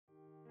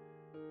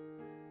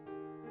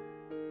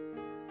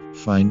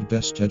Find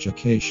best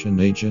education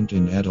agent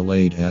in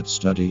Adelaide at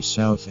Study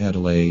South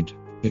Adelaide.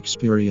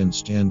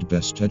 Experienced and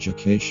best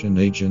education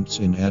agents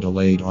in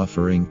Adelaide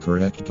offering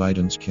correct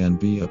guidance can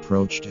be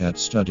approached at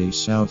Study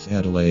South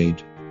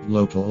Adelaide.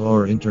 Local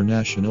or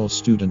international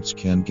students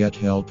can get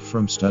help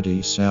from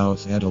Study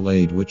South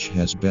Adelaide, which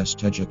has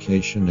best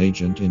education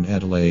agent in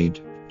Adelaide.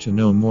 To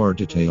know more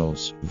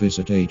details,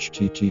 visit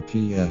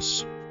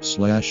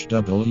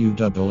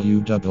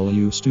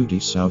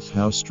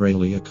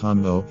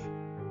https://www.studysouthaustralia.com.